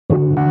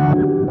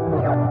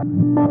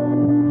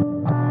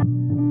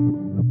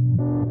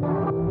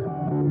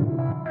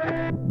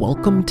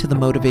Welcome to The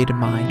Motivated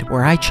Mind,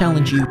 where I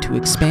challenge you to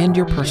expand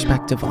your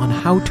perspective on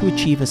how to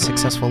achieve a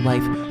successful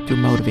life through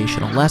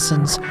motivational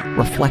lessons,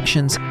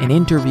 reflections, and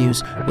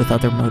interviews with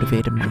other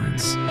motivated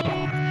minds.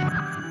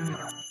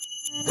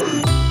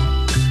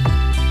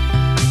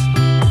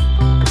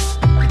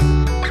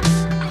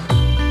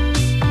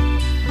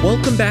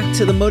 Welcome back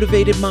to The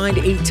Motivated Mind,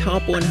 a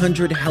top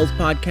 100 health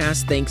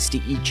podcast. Thanks to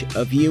each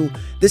of you.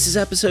 This is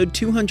episode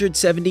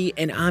 270,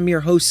 and I'm your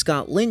host,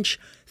 Scott Lynch.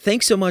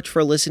 Thanks so much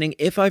for listening.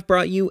 If I've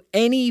brought you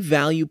any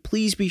value,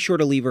 please be sure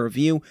to leave a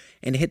review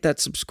and hit that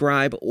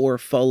subscribe or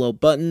follow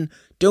button.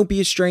 Don't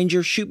be a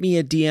stranger. Shoot me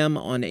a DM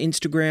on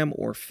Instagram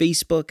or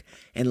Facebook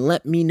and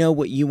let me know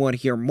what you want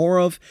to hear more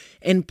of.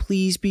 And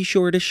please be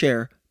sure to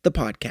share the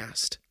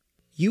podcast.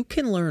 You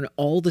can learn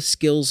all the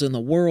skills in the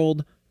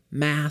world,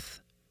 math,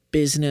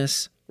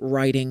 business,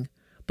 writing,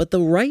 but the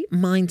right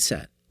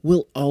mindset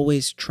will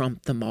always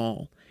trump them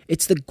all.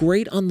 It's the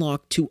great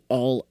unlock to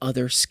all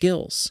other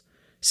skills.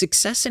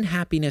 Success and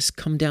happiness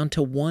come down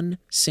to one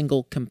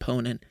single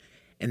component,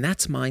 and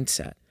that's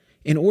mindset.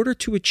 In order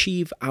to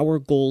achieve our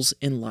goals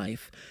in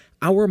life,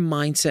 our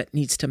mindset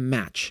needs to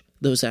match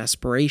those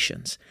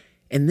aspirations.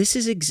 And this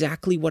is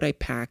exactly what I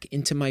pack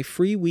into my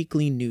free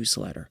weekly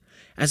newsletter.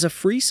 As a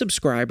free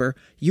subscriber,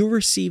 you'll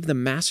receive the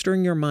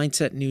Mastering Your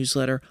Mindset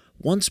newsletter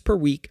once per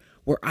week,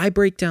 where I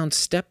break down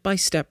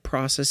step-by-step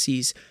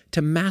processes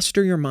to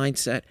master your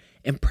mindset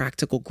and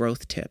practical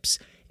growth tips.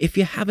 If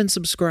you haven't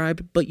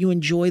subscribed, but you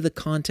enjoy the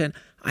content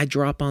I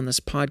drop on this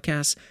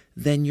podcast,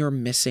 then you're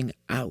missing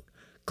out.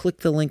 Click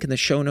the link in the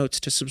show notes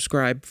to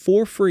subscribe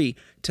for free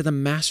to the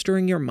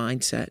Mastering Your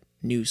Mindset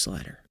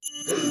newsletter.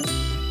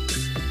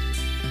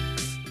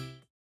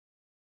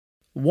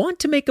 Want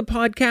to make a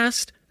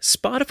podcast?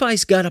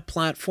 Spotify's got a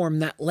platform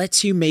that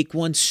lets you make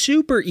one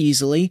super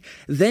easily,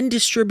 then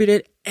distribute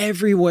it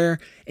everywhere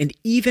and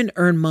even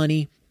earn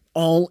money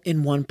all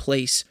in one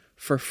place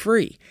for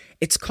free.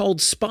 It's called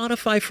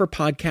Spotify for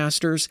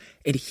Podcasters,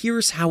 and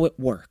here's how it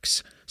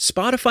works.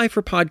 Spotify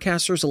for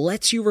Podcasters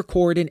lets you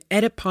record and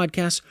edit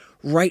podcasts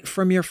right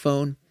from your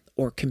phone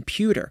or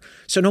computer.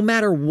 So no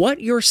matter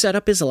what your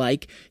setup is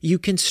like, you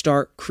can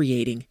start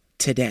creating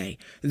today.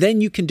 Then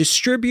you can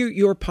distribute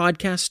your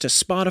podcast to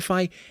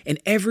Spotify and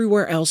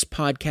everywhere else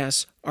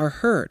podcasts are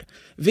heard.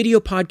 Video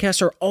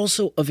podcasts are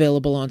also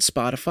available on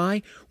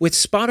Spotify. With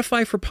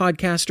Spotify for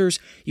Podcasters,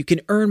 you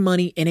can earn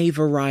money in a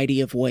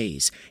variety of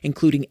ways,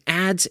 including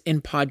ads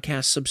and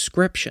podcast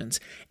subscriptions.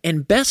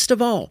 And best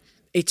of all,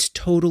 it's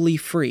totally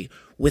free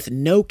with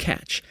no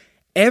catch.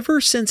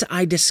 Ever since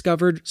I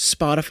discovered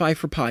Spotify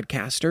for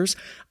Podcasters,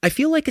 I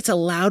feel like it's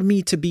allowed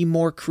me to be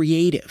more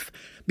creative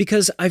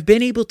because I've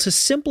been able to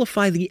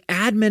simplify the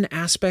admin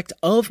aspect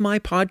of my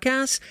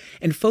podcast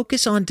and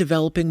focus on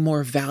developing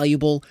more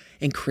valuable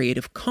and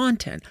creative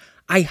content.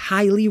 I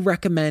highly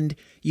recommend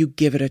you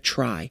give it a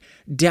try.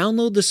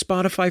 Download the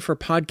Spotify for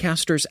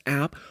Podcasters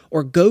app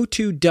or go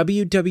to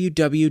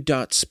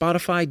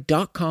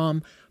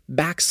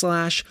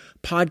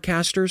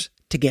www.spotify.com/podcasters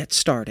to get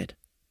started.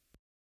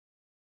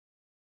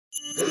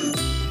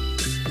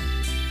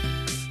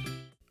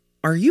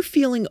 Are you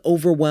feeling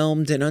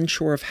overwhelmed and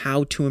unsure of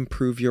how to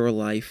improve your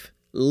life?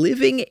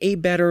 Living a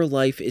better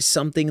life is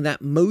something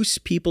that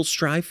most people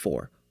strive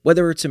for.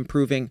 Whether it's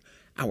improving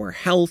our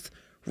health,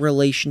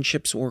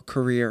 relationships, or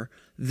career,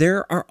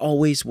 there are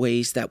always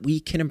ways that we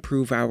can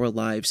improve our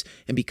lives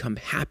and become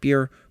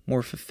happier,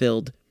 more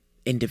fulfilled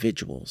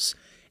individuals.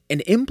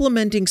 And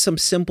implementing some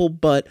simple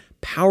but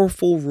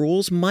powerful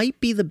rules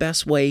might be the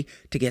best way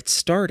to get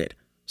started.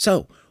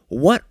 So,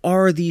 what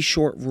are these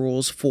short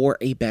rules for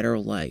a better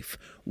life?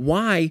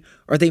 Why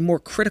are they more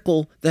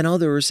critical than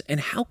others? And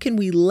how can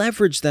we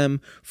leverage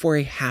them for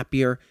a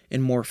happier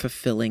and more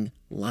fulfilling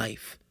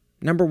life?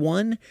 Number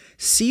one,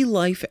 see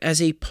life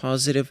as a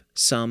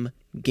positive-sum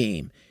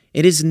game.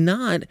 It is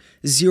not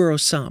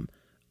zero-sum.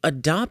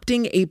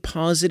 Adopting a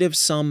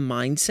positive-sum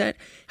mindset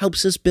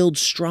helps us build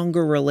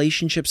stronger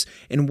relationships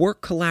and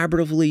work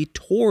collaboratively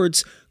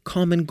towards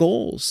common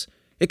goals.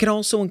 It can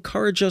also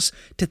encourage us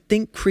to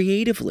think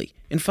creatively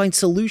and find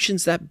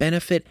solutions that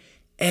benefit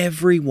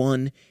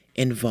everyone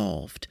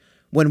involved.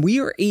 When we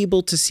are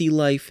able to see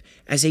life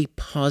as a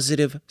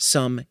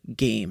positive-sum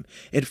game,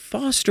 it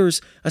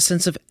fosters a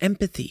sense of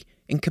empathy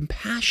and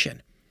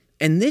compassion.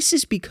 And this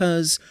is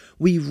because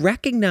we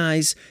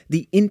recognize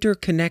the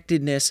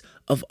interconnectedness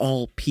of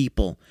all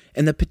people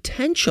and the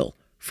potential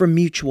for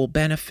mutual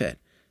benefit.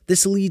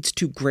 This leads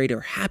to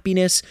greater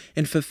happiness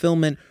and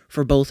fulfillment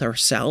for both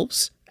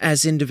ourselves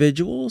as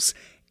individuals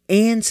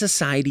and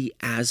society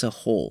as a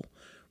whole.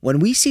 When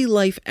we see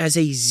life as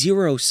a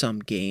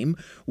zero-sum game,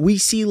 we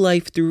see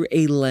life through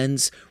a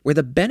lens where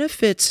the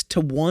benefits to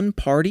one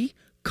party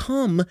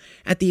come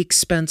at the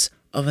expense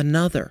of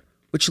another,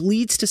 which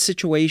leads to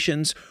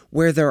situations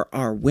where there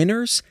are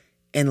winners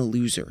and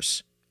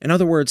losers. In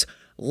other words,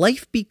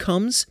 life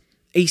becomes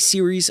a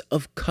series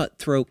of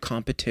cutthroat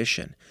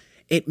competition.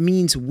 It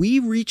means we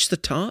reach the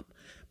top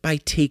by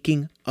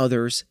taking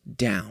others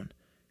down.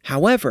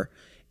 However,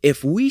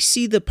 if we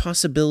see the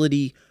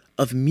possibility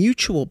of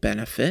mutual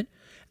benefit,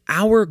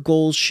 our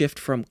goals shift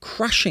from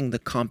crushing the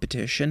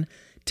competition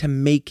to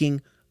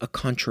making a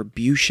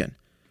contribution.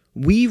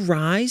 We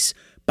rise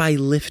by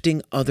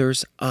lifting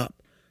others up.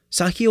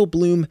 Sahil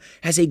Bloom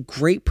has a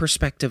great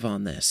perspective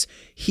on this.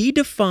 He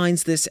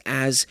defines this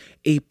as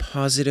a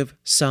positive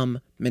sum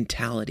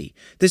mentality.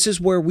 This is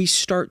where we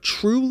start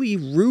truly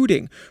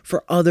rooting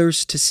for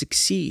others to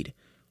succeed.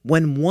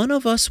 When one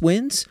of us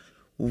wins,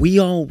 we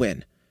all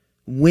win.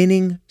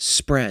 Winning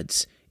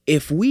spreads.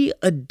 If we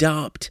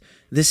adopt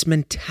this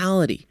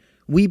mentality,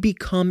 we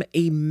become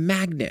a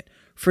magnet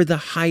for the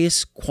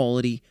highest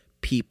quality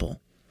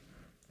people.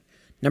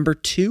 Number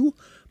 2,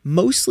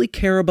 mostly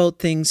care about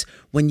things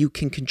when you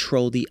can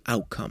control the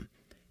outcome.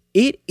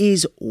 It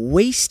is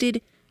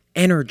wasted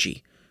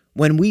energy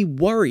when we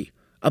worry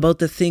about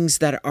the things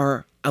that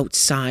are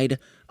outside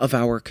of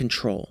our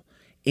control.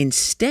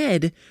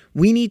 Instead,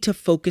 we need to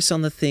focus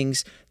on the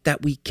things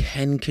that we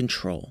can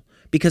control,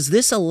 because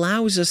this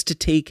allows us to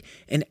take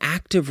an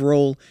active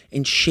role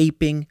in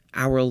shaping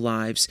our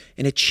lives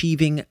and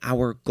achieving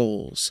our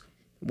goals.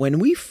 When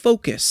we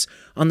focus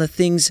on the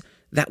things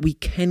that we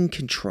can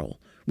control,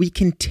 we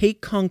can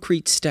take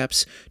concrete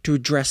steps to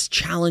address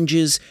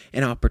challenges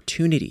and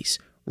opportunities,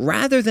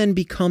 rather than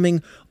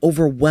becoming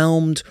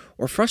overwhelmed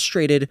or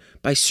frustrated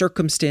by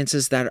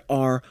circumstances that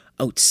are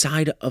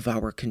outside of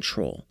our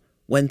control.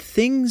 When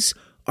things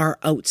are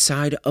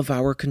outside of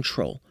our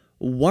control,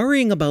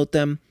 worrying about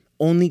them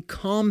only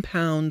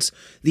compounds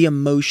the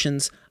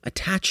emotions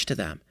attached to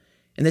them.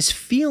 And this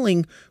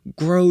feeling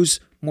grows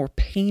more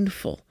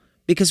painful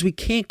because we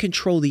can't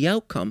control the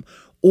outcome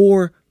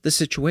or the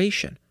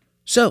situation.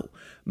 So,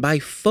 by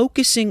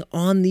focusing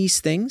on these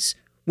things,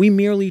 we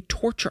merely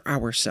torture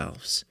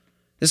ourselves.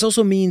 This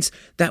also means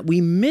that we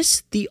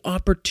miss the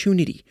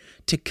opportunity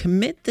to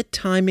commit the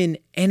time and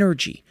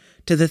energy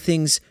to the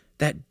things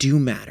that do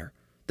matter,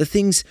 the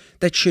things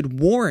that should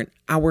warrant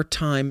our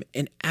time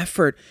and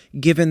effort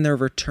given their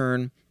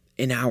return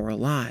in our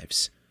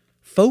lives.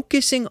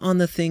 Focusing on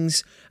the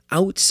things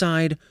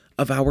outside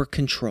of our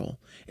control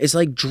is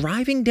like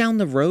driving down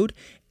the road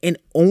and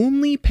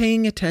only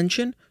paying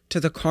attention to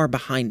the car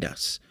behind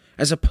us,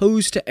 as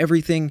opposed to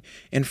everything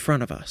in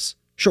front of us.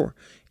 Sure,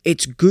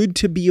 it's good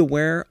to be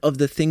aware of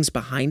the things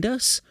behind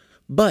us,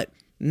 but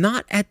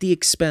not at the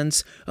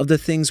expense of the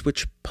things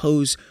which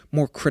pose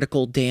more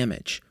critical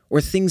damage,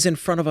 or things in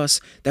front of us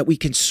that we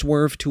can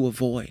swerve to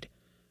avoid.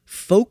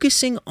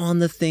 Focusing on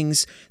the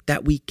things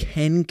that we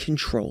can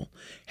control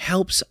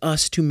helps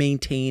us to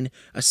maintain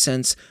a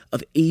sense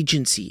of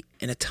agency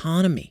and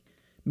autonomy,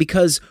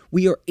 because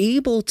we are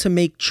able to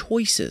make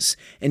choices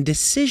and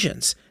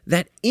decisions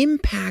that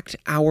impact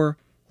our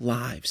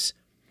lives.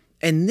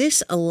 And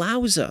this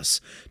allows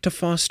us to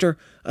foster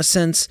a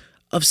sense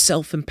of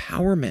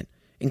self-empowerment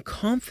and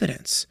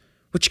confidence,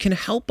 which can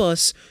help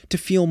us to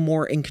feel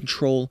more in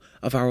control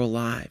of our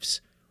lives.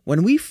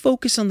 When we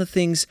focus on the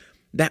things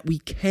that we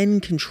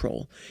can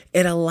control,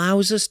 it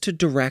allows us to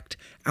direct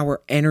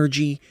our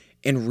energy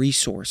and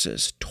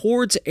resources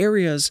towards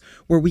areas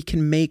where we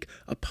can make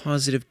a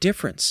positive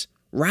difference,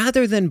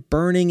 rather than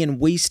burning and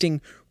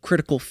wasting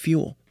critical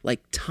fuel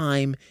like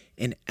time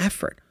and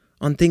effort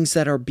on things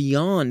that are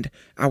beyond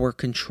our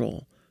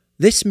control.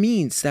 This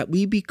means that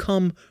we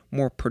become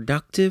more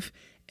productive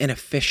and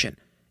efficient,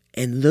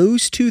 and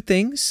those two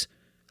things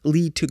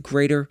lead to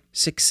greater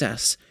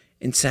success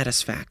and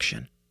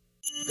satisfaction.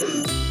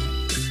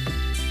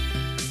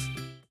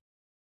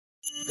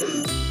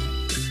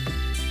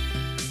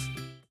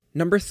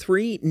 Number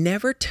 3,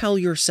 never tell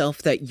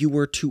yourself that you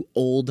were too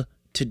old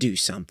to do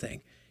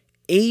something.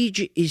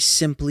 Age is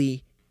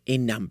simply a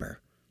number.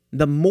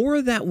 The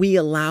more that we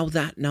allow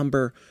that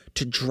number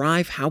to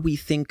drive how we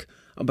think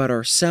about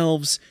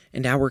ourselves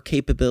and our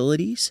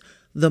capabilities,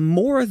 the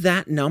more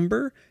that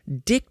number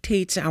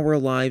dictates our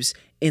lives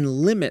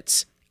and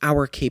limits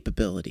our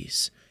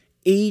capabilities.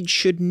 Age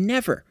should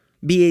never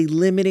be a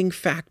limiting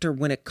factor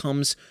when it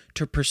comes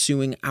to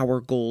pursuing our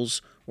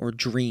goals or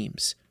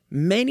dreams.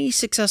 Many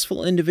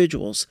successful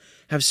individuals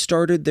have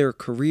started their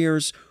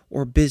careers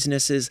or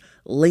businesses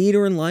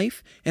later in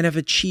life and have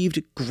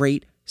achieved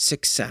great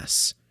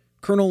success.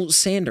 Colonel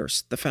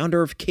Sanders, the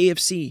founder of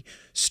KFC,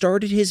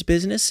 started his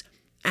business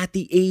at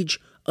the age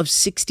of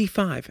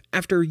 65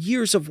 after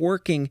years of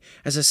working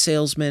as a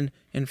salesman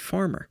and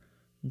farmer.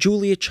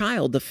 Julia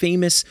Child, the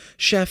famous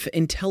chef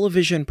and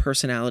television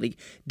personality,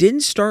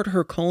 didn't start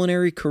her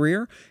culinary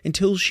career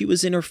until she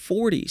was in her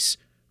 40s.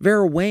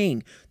 Vera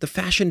Wang, the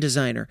fashion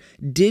designer,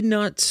 did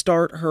not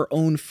start her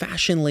own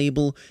fashion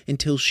label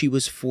until she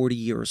was 40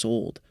 years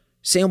old.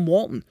 Sam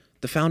Walton,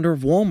 the founder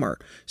of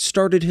Walmart,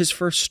 started his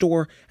first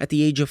store at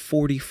the age of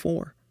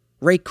 44.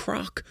 Ray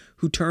Kroc,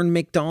 who turned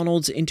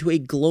McDonald's into a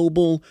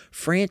global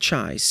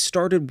franchise,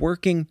 started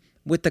working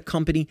with the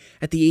company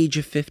at the age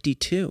of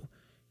 52.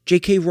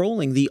 J.K.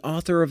 Rowling, the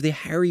author of the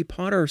Harry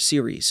Potter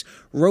series,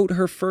 wrote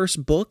her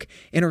first book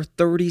in her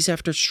 30s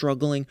after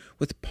struggling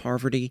with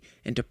poverty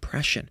and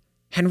depression.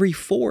 Henry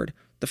Ford,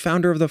 the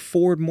founder of the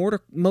Ford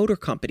Motor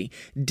Company,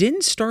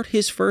 didn't start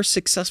his first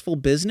successful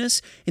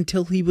business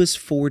until he was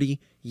 40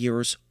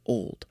 years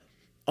old.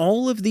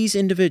 All of these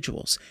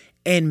individuals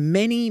and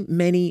many,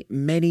 many,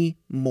 many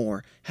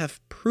more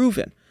have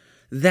proven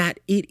that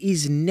it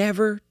is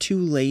never too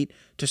late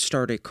to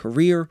start a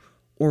career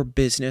or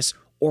business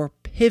or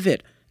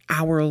pivot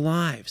our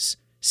lives.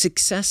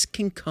 Success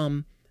can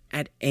come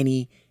at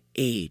any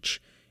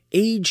age.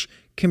 Age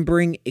can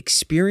bring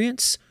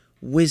experience,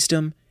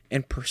 wisdom,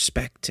 and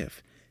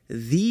perspective.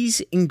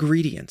 These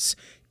ingredients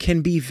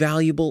can be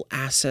valuable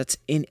assets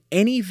in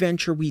any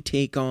venture we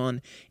take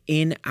on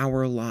in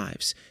our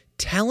lives.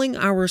 Telling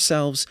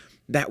ourselves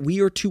that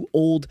we are too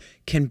old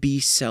can be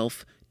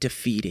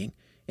self-defeating,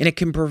 and it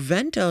can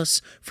prevent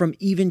us from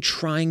even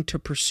trying to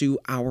pursue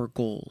our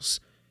goals.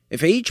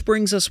 If age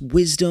brings us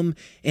wisdom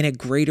and a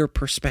greater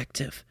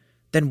perspective,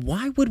 then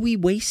why would we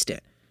waste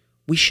it?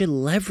 We should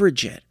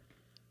leverage it.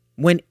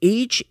 When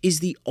age is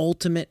the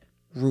ultimate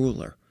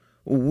ruler,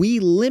 we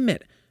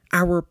limit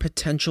our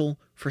potential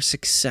for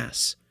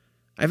success.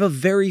 I have a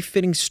very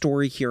fitting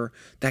story here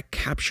that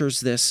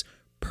captures this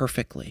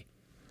perfectly.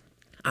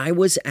 I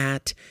was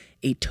at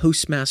a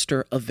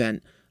Toastmaster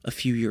event a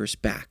few years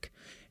back,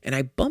 and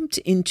I bumped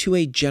into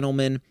a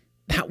gentleman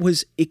that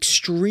was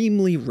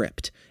extremely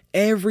ripped.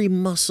 Every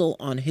muscle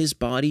on his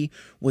body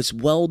was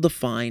well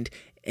defined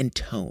and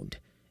toned.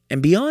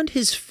 And beyond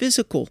his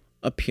physical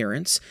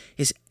appearance,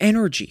 his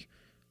energy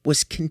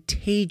was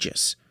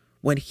contagious.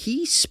 When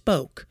he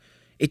spoke,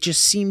 it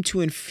just seemed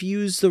to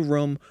infuse the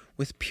room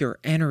with pure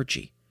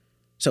energy.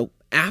 So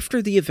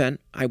after the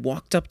event, I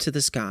walked up to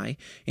this guy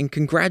and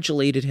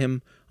congratulated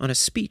him on a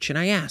speech. And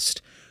I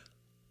asked,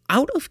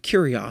 out of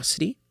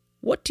curiosity,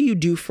 what do you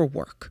do for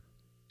work?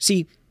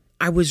 See,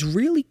 I was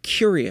really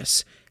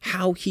curious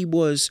how he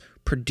was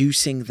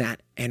producing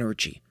that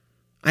energy.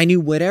 I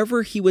knew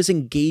whatever he was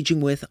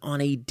engaging with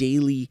on a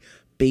daily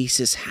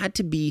basis had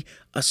to be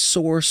a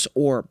source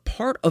or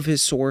part of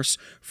his source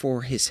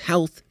for his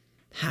health,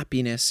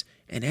 happiness,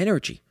 and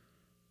energy.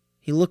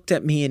 He looked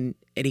at me and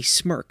he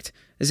smirked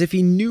as if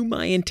he knew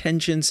my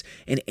intentions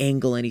and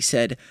angle, and he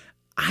said,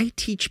 I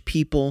teach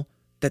people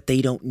that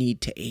they don't need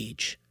to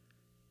age.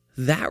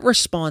 That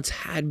response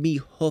had me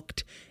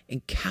hooked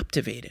and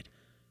captivated.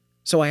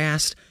 So I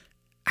asked,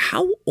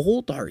 how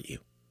old are you?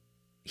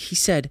 He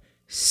said,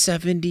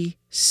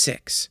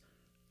 76.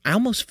 I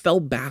almost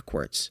fell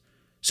backwards.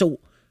 So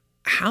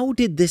how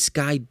did this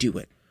guy do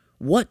it?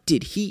 What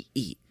did he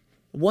eat?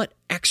 What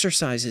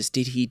exercises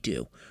did he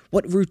do?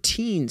 What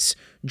routines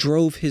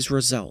drove his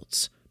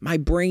results? My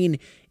brain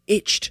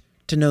itched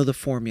to know the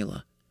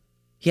formula.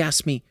 He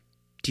asked me,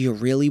 do you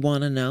really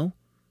want to know?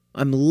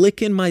 I'm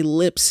licking my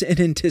lips in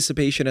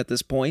anticipation at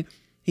this point.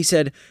 He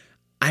said,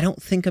 I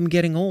don't think I'm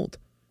getting old.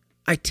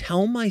 I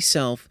tell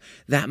myself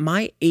that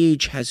my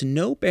age has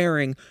no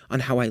bearing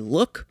on how I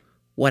look,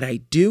 what I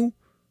do,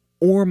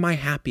 or my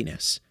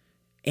happiness.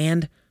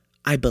 And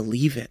I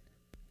believe it.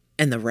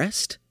 And the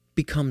rest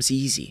becomes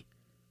easy.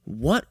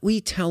 What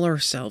we tell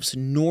ourselves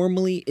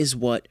normally is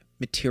what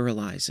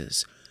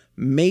materializes.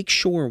 Make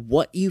sure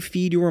what you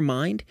feed your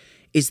mind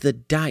is the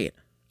diet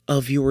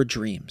of your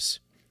dreams.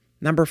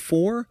 Number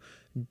 4,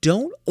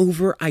 don't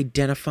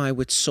over-identify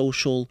with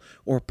social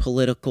or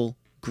political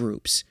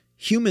groups.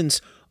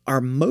 Humans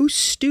are most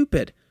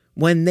stupid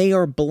when they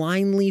are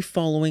blindly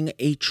following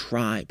a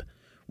tribe.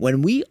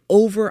 When we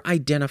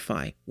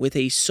over-identify with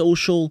a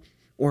social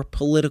or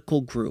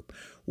political group,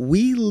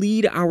 we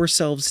lead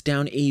ourselves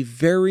down a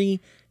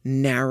very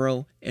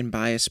narrow and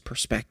biased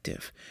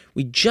perspective.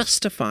 We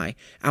justify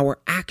our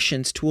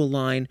actions to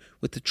align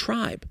with the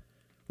tribe,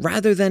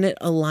 rather than it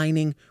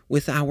aligning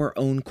with our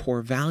own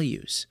core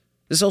values.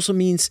 This also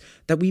means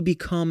that we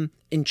become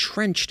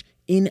entrenched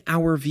in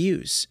our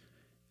views.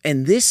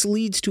 And this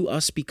leads to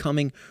us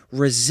becoming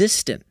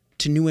resistant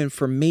to new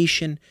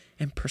information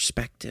and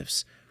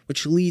perspectives,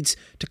 which leads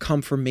to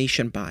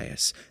confirmation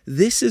bias.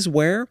 This is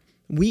where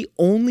we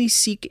only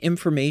seek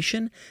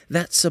information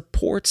that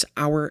supports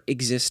our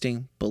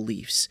existing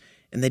beliefs.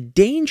 And the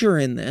danger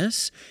in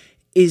this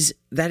is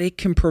that it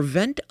can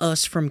prevent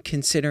us from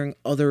considering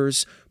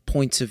others'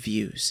 points of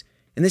views.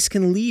 And this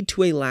can lead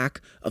to a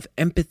lack of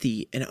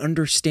empathy and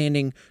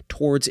understanding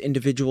towards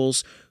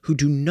individuals who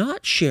do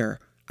not share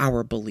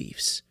our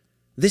beliefs.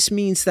 This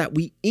means that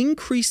we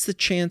increase the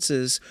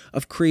chances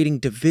of creating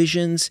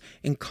divisions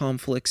and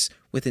conflicts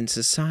within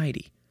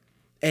society.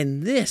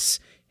 And this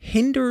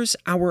hinders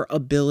our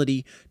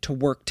ability to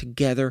work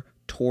together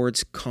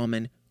towards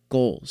common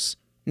goals.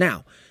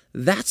 Now,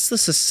 that's the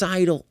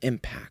societal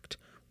impact.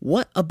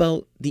 What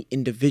about the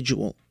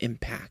individual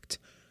impact?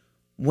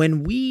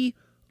 When we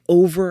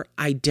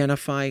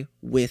over-identify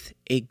with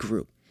a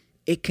group,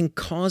 it can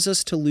cause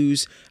us to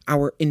lose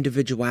our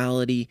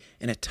individuality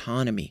and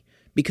autonomy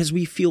because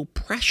we feel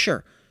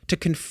pressure to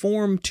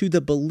conform to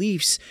the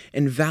beliefs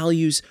and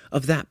values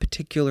of that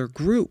particular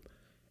group.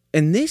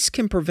 And this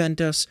can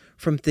prevent us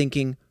from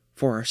thinking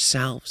for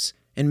ourselves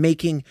and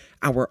making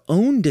our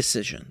own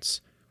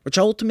decisions, which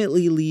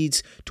ultimately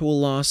leads to a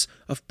loss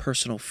of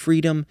personal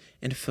freedom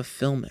and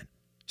fulfillment.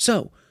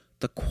 So,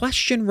 the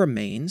question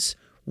remains,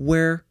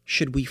 where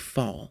should we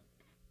fall?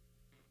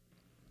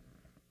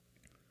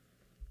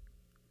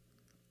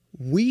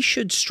 We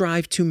should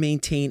strive to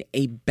maintain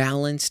a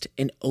balanced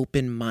and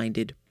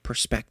open-minded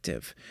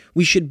perspective.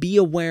 We should be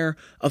aware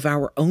of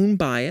our own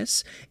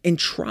bias and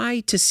try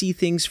to see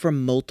things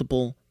from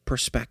multiple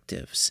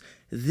perspectives.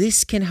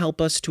 This can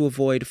help us to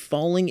avoid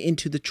falling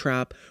into the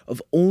trap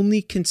of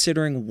only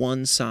considering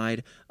one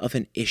side of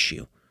an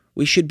issue.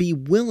 We should be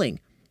willing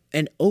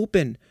and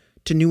open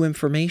to new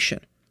information.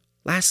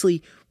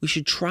 Lastly, we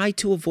should try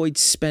to avoid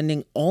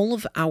spending all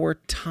of our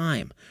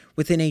time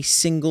within a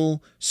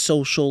single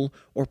social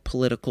or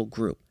political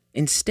group.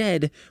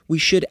 Instead, we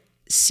should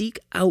seek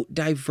out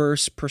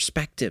diverse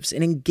perspectives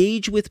and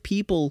engage with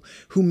people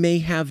who may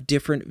have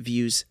different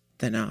views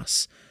than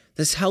us.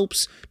 This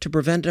helps to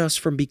prevent us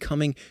from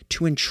becoming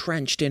too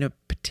entrenched in a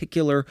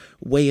particular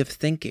way of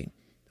thinking.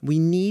 We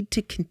need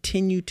to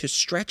continue to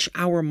stretch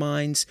our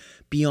minds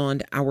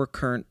beyond our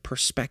current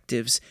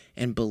perspectives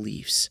and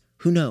beliefs.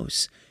 Who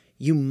knows?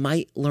 You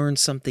might learn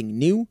something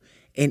new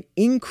and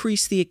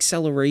increase the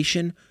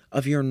acceleration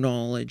of your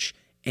knowledge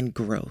and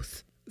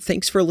growth.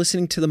 Thanks for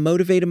listening to The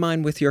Motivated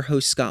Mind with your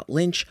host, Scott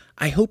Lynch.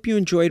 I hope you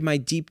enjoyed my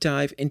deep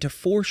dive into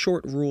 4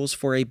 short rules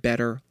for a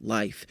better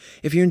life.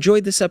 If you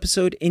enjoyed this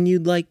episode and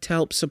you'd like to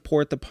help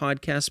support the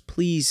podcast,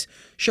 please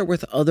share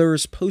with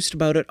others, post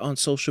about it on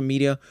social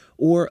media,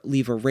 or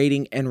leave a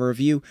rating and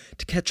review.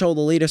 To catch all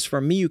the latest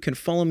from me, you can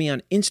follow me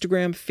on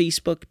Instagram,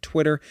 Facebook,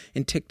 Twitter,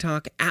 and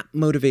TikTok at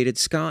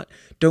MotivatedScott.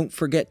 Don't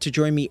forget to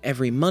join me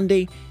every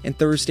Monday and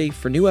Thursday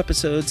for new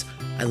episodes.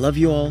 I love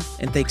you all,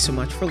 and thanks so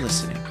much for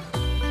listening.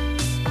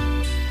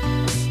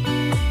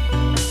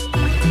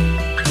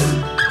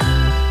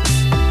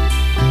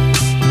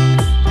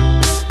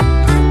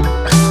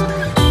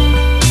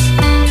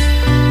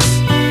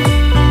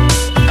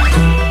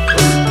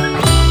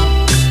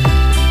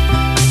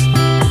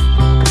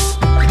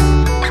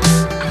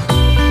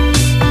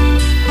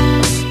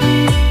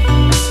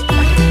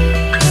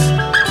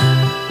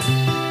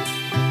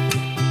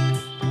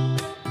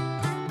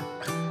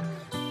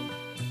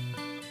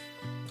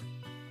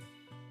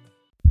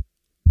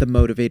 The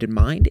Motivated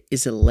Mind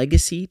is a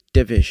legacy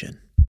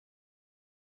division.